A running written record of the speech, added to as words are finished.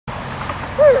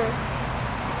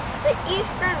The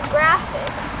Eastern Graphic.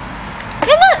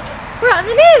 Hey look! We're on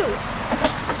the news!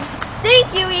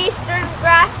 Thank you, Eastern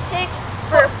Graphic,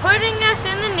 For putting us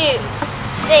in the news.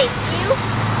 thank you.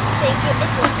 Thank you for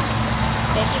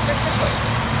Thank you for supporting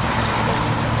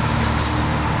us.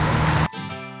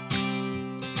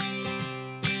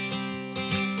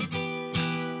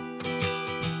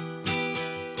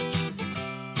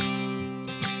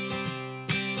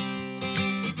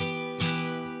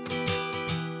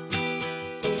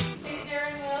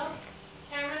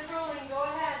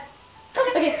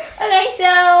 Okay,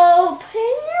 so put in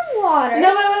your water.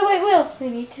 No, wait, Will. We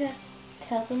need to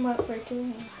tell them what we're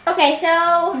doing. Okay,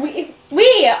 so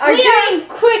We are doing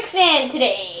quicksand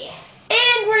today.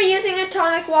 and we're using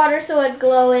atomic water so it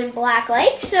glow in black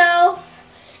light. So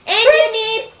you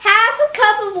need half a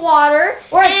cup of water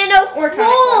and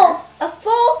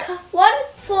one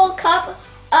full cup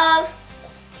of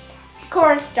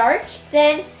cornstarch.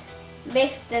 Then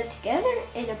mix them together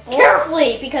in a bowl.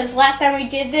 Carefully, because last time we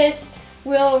did this,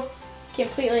 Will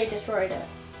completely destroyed it.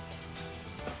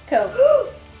 Cool.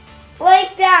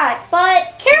 Like that,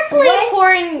 but Carefully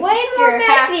pouring way more your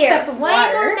half cup of way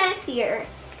water. more messier.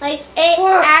 Like it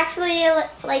actually,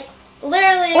 like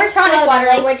literally. Or tonic water,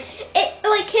 like, it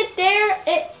like hit there.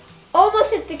 It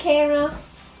almost hit the camera.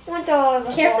 Went all over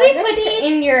the Carefully floor. put The seeds,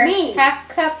 in your me. half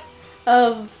cup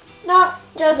of Not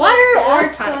just water like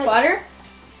that, or tonic but water.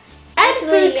 Add actually,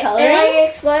 food it, coloring. like,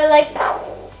 exploded like.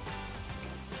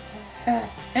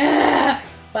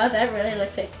 Wow, that really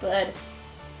looks like blood.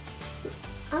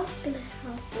 I was gonna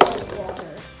have blood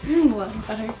water. Blood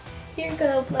water. Here you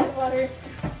go, blood water.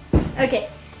 Okay.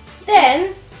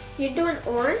 Then, You're doing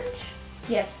orange?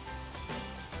 yes.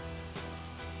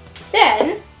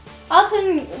 Then, also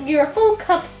your full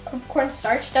cup of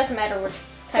cornstarch, doesn't matter which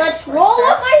type Let's of roll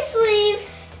cornstarch, up my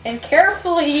sleeves. and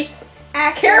carefully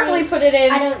Actually, put it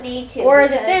in. I don't need to. Or the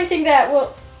because- same thing that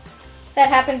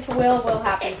happened to will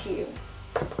happen to you.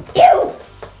 Ew!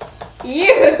 You.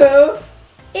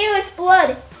 Ew, it's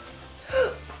blood.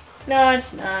 No,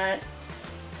 it's not.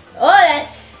 Oh,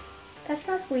 that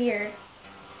smells weird.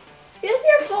 Use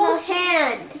your full smells-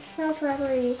 hand. It smells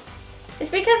rubbery. It's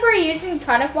because we're using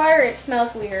tonic water. It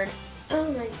smells weird.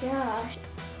 Oh my gosh.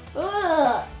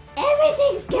 Ugh.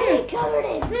 Everything's getting covered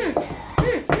in.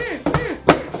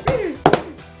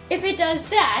 If it does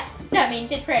that, that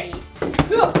means it's ready.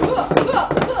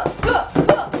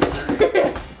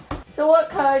 So what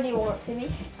color do you want, Simi?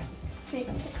 Pick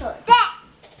the color. That!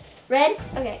 Red?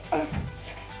 Okay.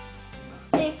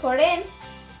 Okay, pour it in.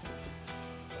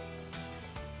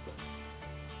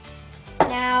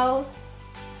 Now,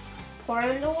 pour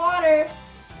in the water.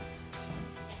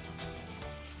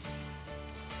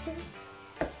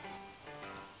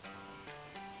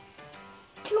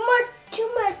 Too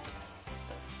much.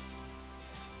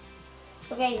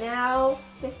 Okay, now,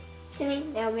 Simi,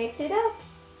 now mix it up.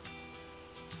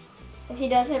 If he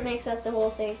doesn't mix up the whole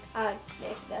thing, I'd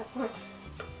mix it up more.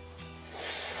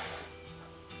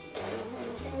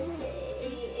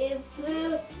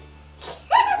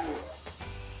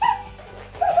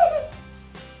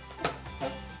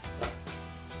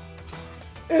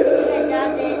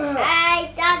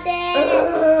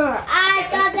 I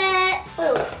done it!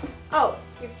 Oh,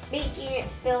 you're making it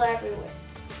spill everywhere.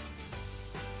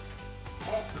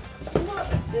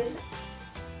 This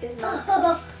is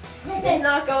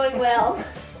not going well.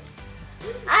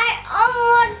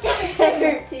 I almost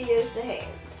dared to use the hands.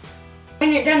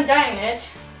 When you're done dyeing it,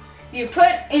 you put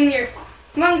in your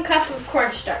 1 cup of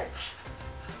cornstarch.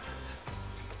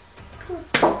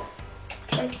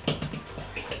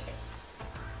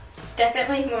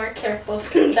 Definitely more careful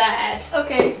than that.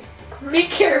 Okay. Be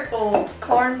careful.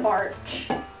 Cornstarch.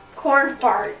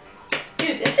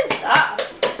 Dude, this is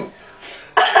soft.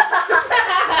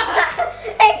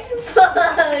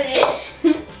 Exploded.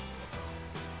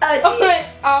 Oh, it's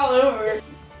all over.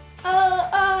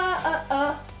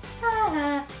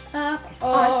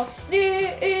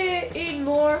 Need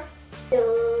more.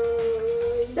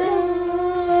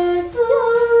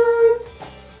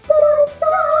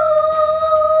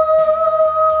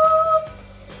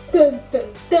 Dun, dun,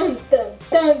 dun, dun,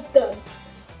 dun,